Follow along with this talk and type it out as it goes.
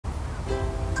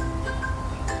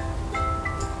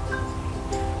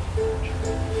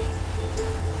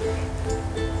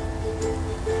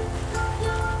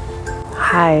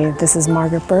Hi, this is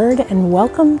Margaret Byrd, and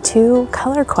welcome to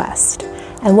Color Quest,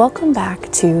 and welcome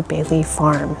back to Bailey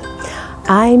Farm.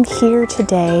 I'm here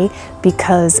today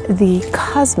because the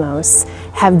cosmos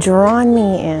have drawn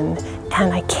me in,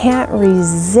 and I can't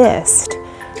resist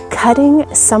cutting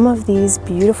some of these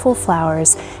beautiful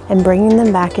flowers and bringing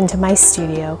them back into my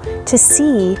studio to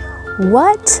see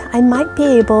what I might be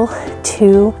able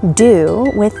to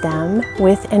do with them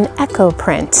with an echo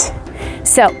print.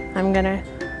 So I'm gonna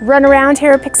run around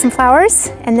here, pick some flowers,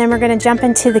 and then we're gonna jump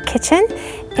into the kitchen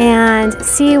and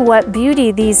see what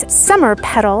beauty these summer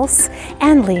petals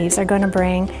and leaves are gonna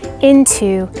bring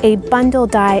into a bundle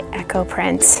dye echo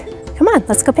print. Come on,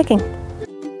 let's go picking.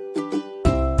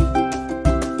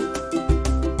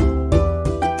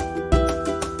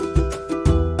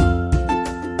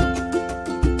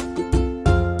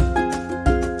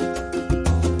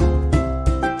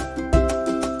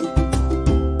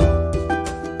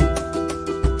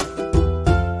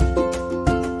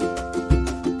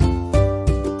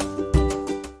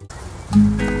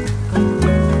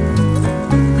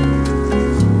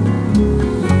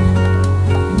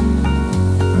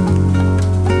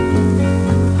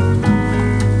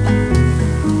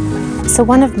 So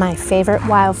one of my favorite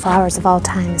wildflowers of all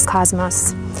time is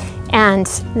cosmos, and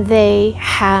they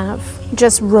have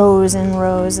just rows and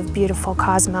rows of beautiful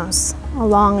cosmos,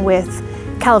 along with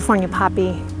California poppy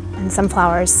and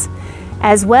sunflowers,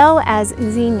 as well as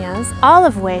zinnias, all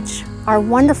of which are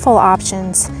wonderful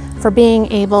options for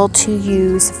being able to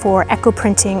use for echo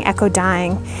printing, echo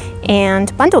dyeing,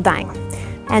 and bundle dyeing.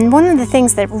 And one of the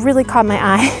things that really caught my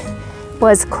eye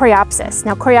was Coreopsis.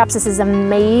 Now, Coreopsis is an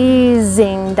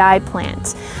amazing dye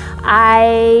plant.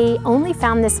 I only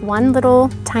found this one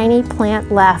little tiny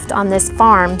plant left on this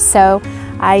farm, so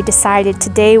I decided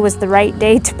today was the right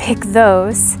day to pick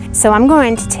those. So I'm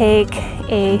going to take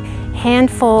a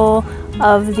handful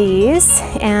of these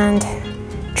and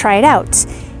try it out.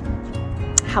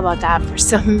 How about that for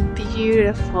some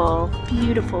beautiful,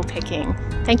 beautiful picking?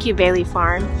 Thank you, Bailey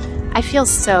Farm. I feel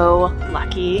so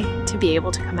lucky to be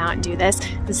able to come out and do this.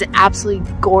 This is an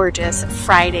absolutely gorgeous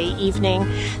Friday evening.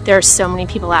 There are so many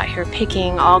people out here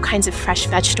picking all kinds of fresh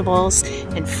vegetables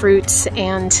and fruits,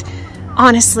 and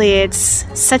honestly, it's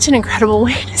such an incredible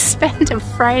way to spend a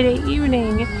Friday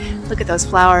evening. Look at those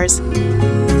flowers.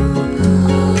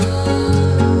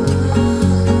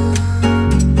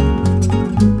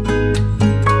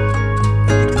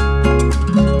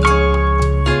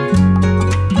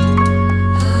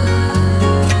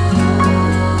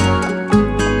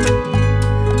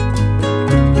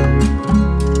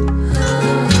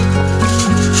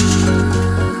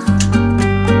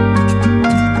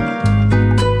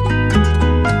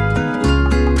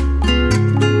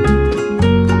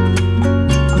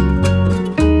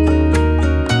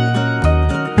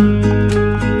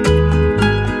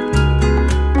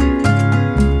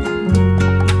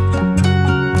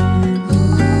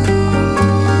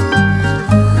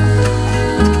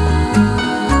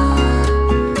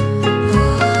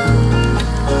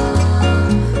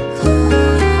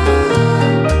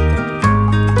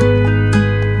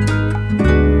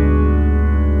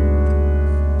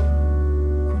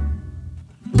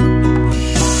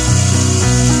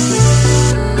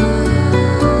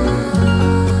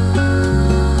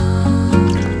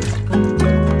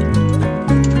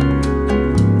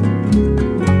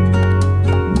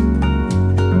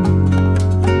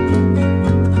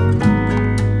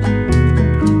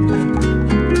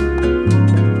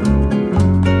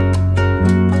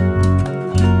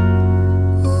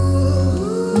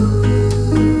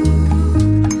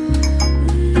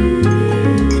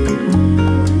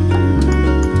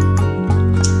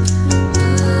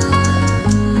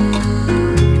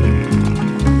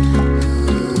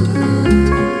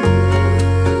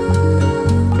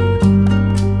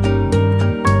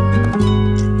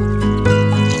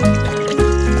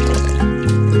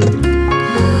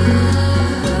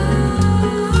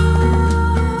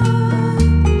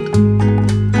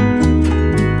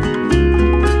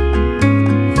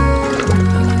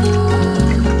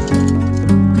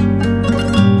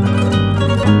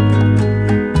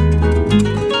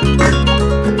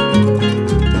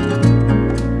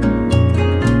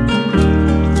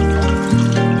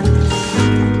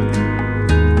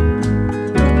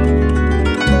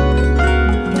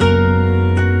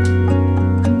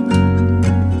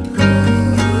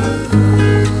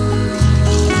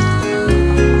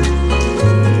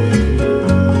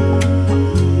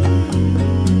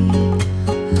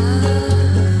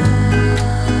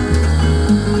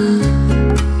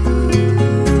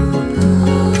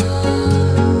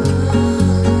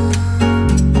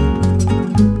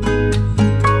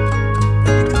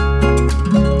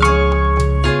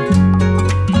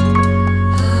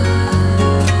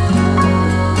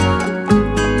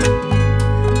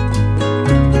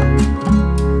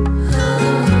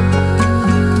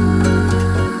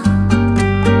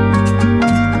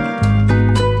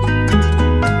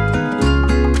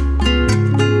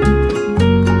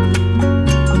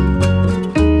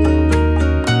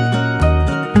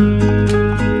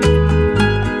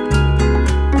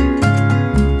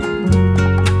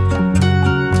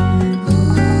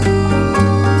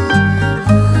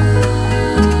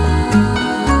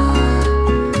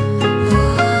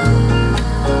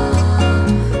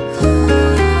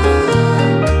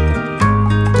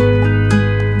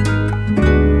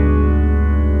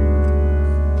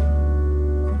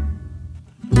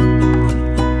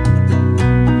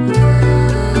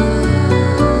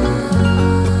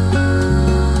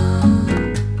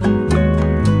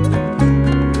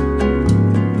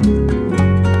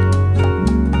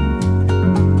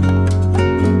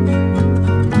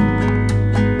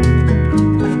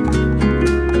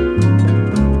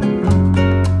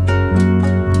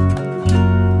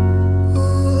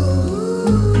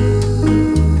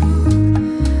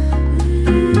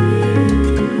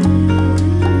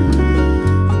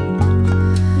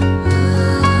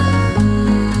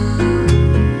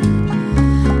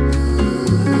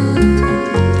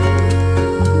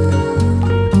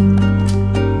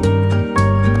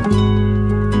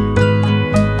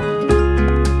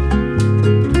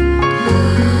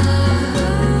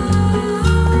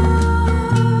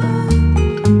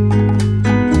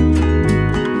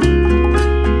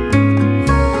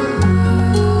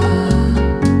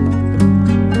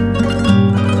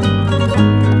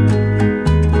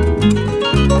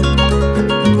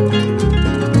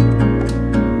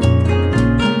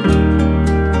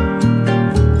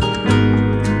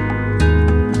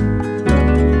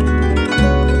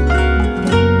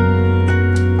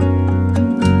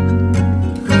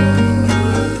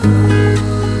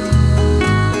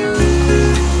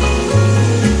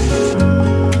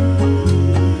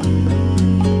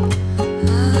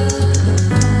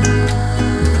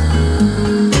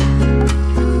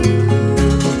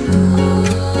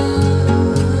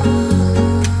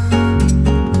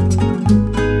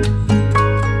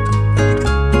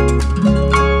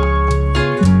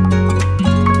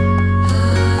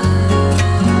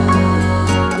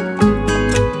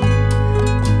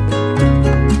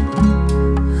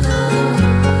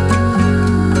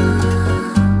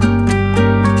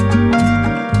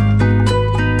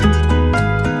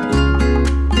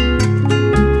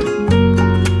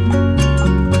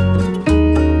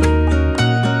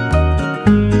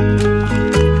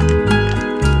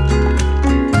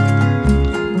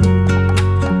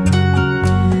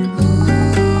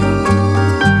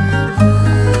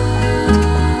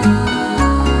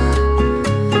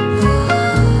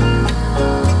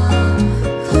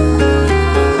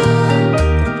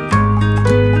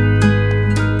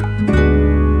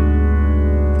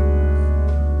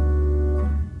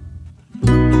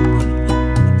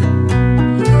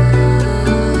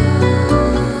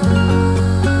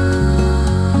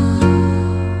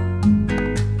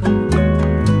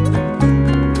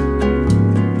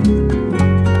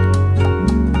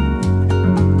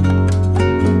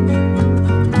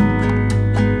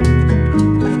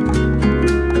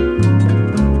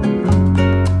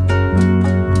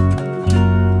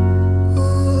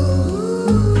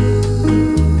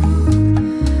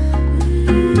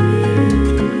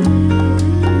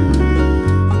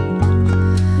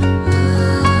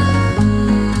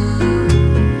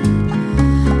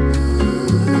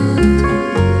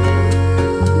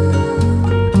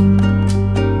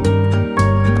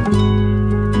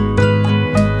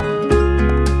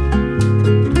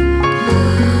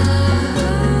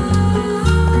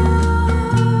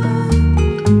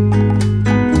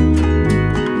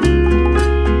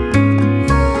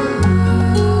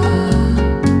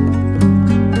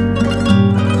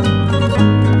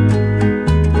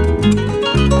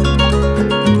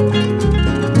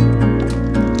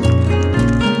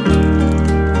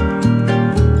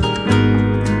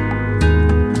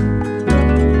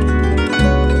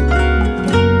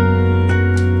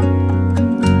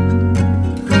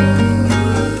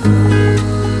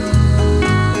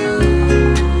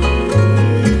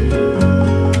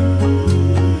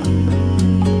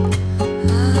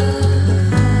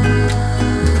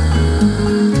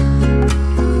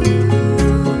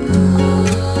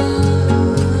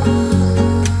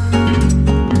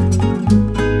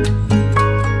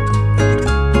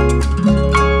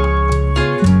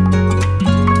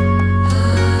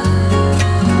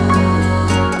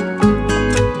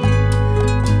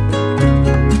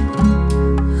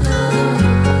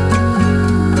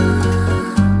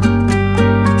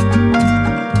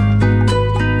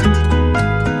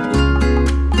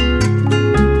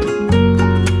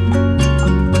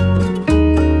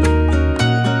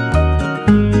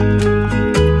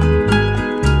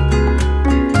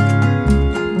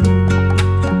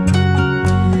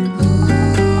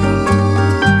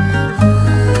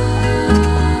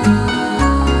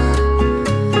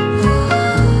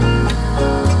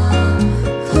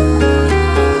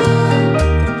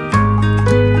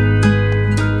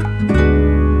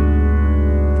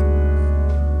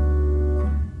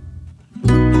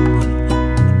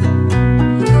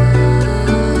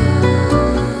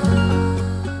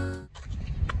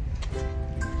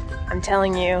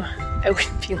 telling you, I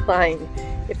wouldn't be lying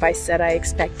if I said I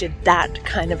expected that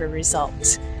kind of a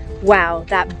result. Wow,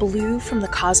 that blue from the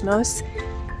cosmos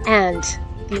and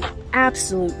the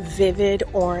absolute vivid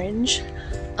orange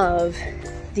of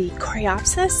the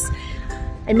Coreopsis.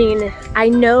 I mean, I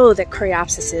know that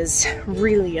Coreopsis is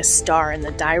really a star in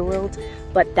the dye world,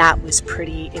 but that was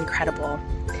pretty incredible.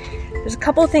 There's a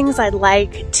couple of things I'd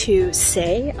like to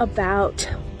say about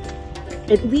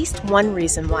at least one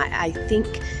reason why I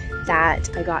think that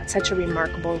I got such a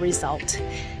remarkable result,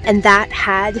 and that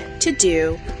had to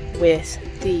do with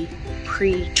the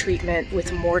pre-treatment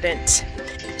with Mordant.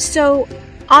 So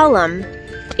alum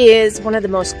is one of the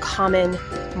most common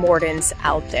mordants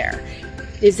out there.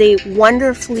 It is a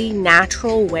wonderfully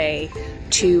natural way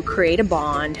to create a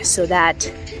bond so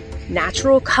that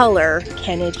natural color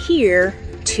can adhere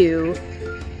to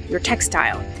your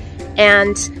textile.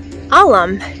 And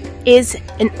alum is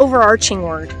an overarching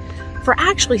word for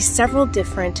actually several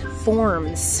different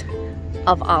forms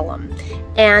of alum.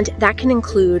 And that can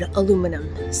include aluminum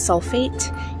sulfate,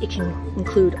 it can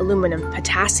include aluminum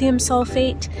potassium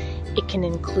sulfate, it can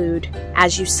include,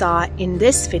 as you saw in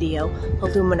this video,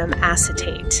 aluminum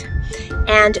acetate.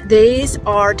 And these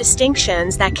are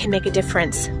distinctions that can make a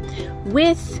difference.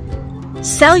 With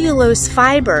cellulose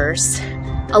fibers,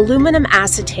 aluminum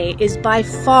acetate is by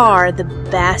far the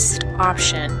best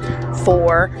option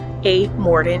for a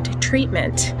mordant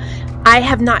treatment. I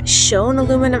have not shown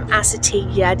aluminum acetate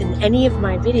yet in any of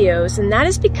my videos, and that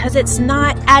is because it's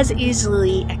not as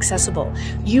easily accessible.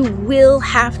 You will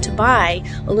have to buy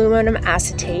aluminum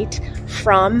acetate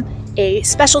from a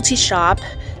specialty shop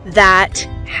that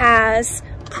has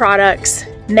products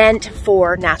meant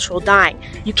for natural dyeing.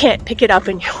 You can't pick it up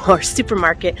in your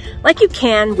supermarket like you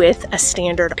can with a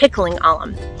standard pickling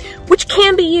alum, which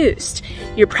can be used.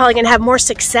 You're probably going to have more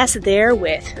success there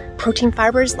with protein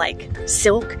fibers like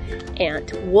silk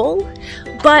and wool,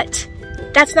 but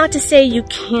that's not to say you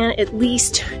can't at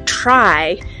least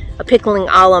try a pickling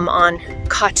alum on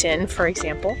cotton, for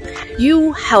example.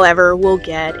 You, however, will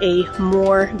get a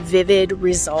more vivid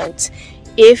result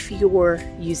if you're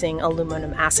using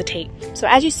aluminum acetate. So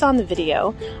as you saw in the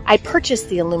video, I purchased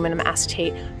the aluminum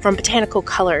acetate from Botanical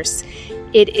Colors.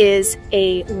 It is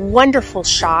a wonderful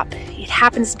shop. It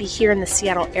happens to be here in the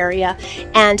Seattle area,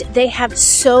 and they have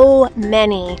so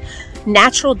many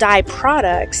natural dye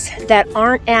products that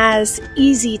aren't as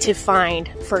easy to find,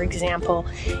 for example,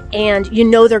 and you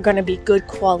know they're going to be good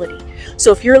quality.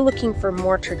 So if you're looking for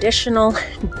more traditional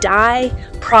dye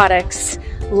products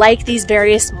like these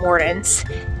various mordants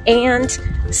and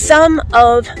some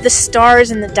of the stars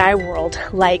in the dye world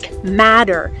like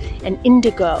madder and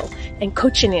indigo and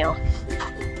cochineal,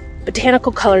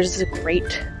 Botanical Colors is a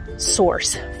great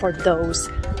source for those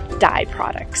dye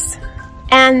products.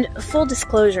 And full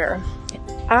disclosure,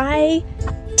 I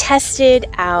tested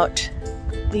out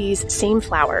these same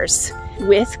flowers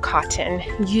with cotton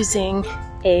using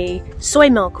a soy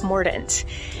milk mordant,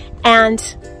 and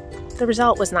the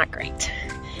result was not great.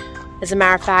 As a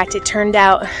matter of fact, it turned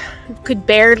out you could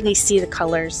barely see the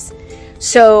colors.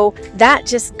 So that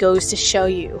just goes to show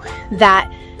you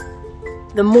that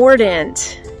the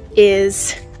mordant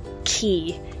is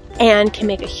key and can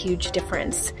make a huge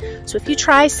difference. So if you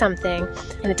try something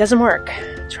and it doesn't work,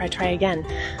 try again.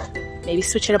 Maybe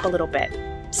switch it up a little bit.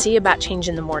 See about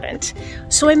changing the mordant.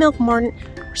 Soy milk mordant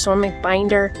or soy milk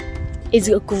binder is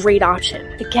a great option.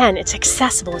 Again, it's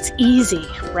accessible, it's easy,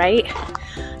 right?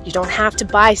 You don't have to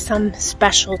buy some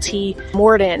specialty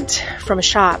mordant from a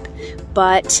shop,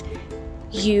 but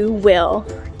you will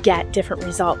get different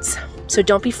results. So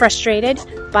don't be frustrated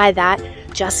by that.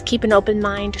 Just keep an open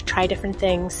mind, try different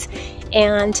things,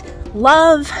 and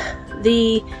love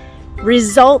the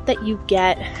result that you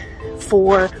get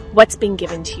for what's been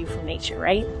given to you from nature,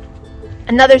 right?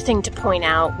 Another thing to point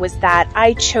out was that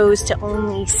I chose to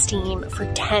only steam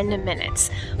for 10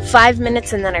 minutes. 5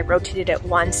 minutes, and then I rotated it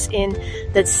once in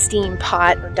the steam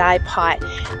pot or dye pot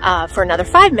for another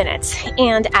 5 minutes.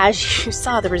 And as you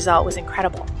saw, the result was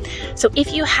incredible. So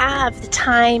if you have the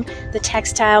time, the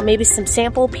textile, maybe some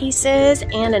sample pieces,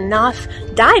 and enough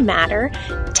dye matter,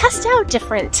 test out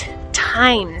different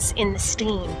times in the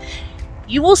steam.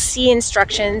 You will see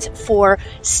instructions for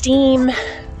steam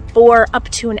for up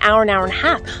to an hour and a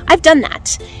half. I've done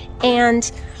that,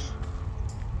 and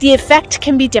the effect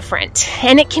can be different,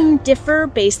 and it can differ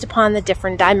based upon the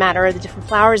different dye matter or the different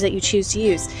flowers that you choose to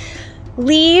use.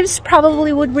 Leaves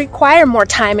probably would require more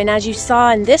time, and as you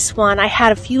saw in this one, I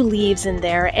had a few leaves in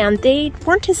there and they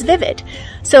weren't as vivid,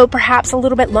 so perhaps a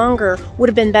little bit longer would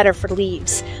have been better for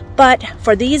leaves. But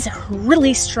for these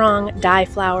really strong dye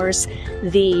flowers,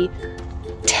 the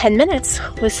 10 minutes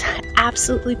was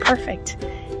absolutely perfect,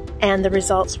 and the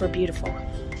results were beautiful.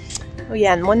 Oh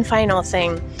yeah, and one final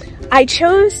thing. I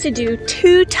chose to do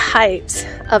 2 types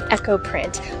of echo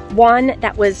print. One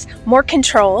that was more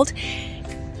controlled,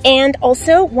 and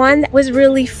also one that was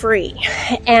really free.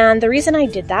 And the reason I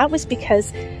did that was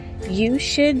because you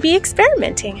should be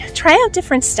experimenting. Try out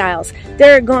different styles.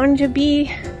 There are going to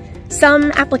be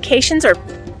some applications, or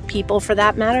people for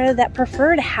that matter, that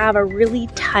prefer to have a really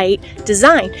tight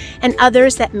design, and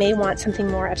others that may want something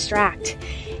more abstract.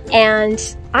 And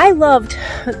I loved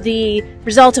the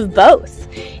result of both,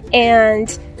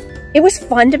 and it was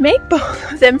fun to make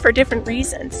both of them for different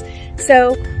reasons.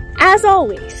 So as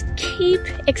always, keep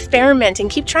experimenting,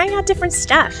 keep trying out different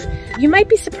stuff. You might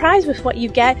be surprised with what you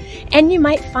get, and you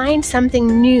might find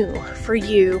something new for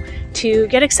you to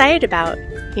get excited about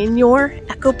in your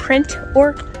echo print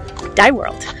or dye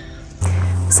world.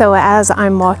 So as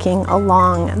I'm walking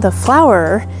along the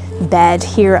flower bed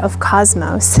here of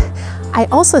Cosmos, I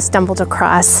also stumbled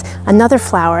across another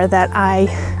flower that I,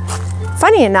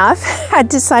 funny enough, had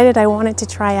decided I wanted to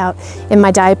try out in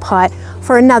my dye pot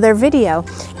for another video,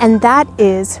 and that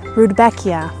is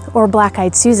Rudbeckia, or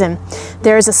Black-Eyed Susan.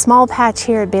 There's a small patch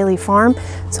here at Bailey Farm,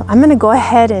 so I'm gonna go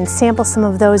ahead and sample some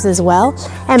of those as well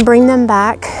and bring them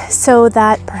back so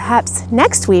that perhaps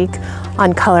next week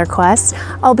on Color Quest,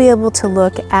 I'll be able to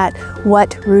look at what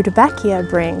Rudbeckia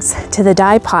brings to the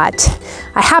dye pot.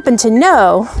 I happen to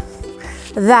know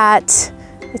that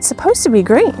it's supposed to be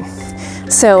green.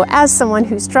 So as someone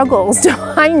who struggles to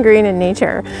find green in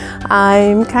nature,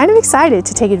 I'm kind of excited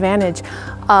to take advantage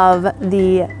of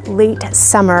the late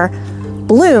summer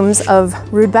blooms of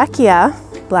Rudbeckia,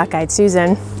 Black-Eyed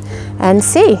Susan, and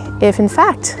see if in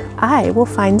fact I will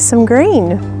find some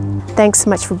green. Thanks so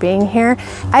much for being here.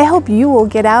 I hope you will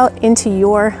get out into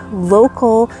your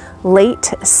local late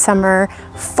summer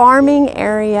farming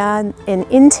area and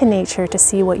into nature to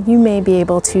see what you may be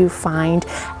able to find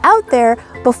out there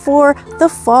before the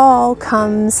fall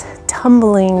comes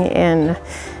tumbling in.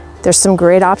 There's some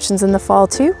great options in the fall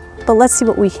too, but let's see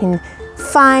what we can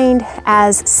find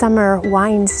as summer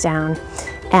winds down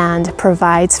and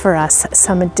provides for us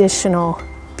some additional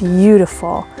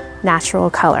beautiful natural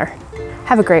color.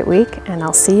 Have a great week, and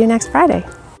I'll see you next Friday.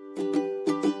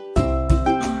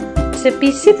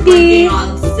 Sippy sippy.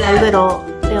 A little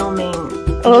filming.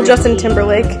 A little Justin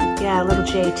Timberlake. Yeah, a little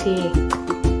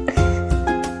JT.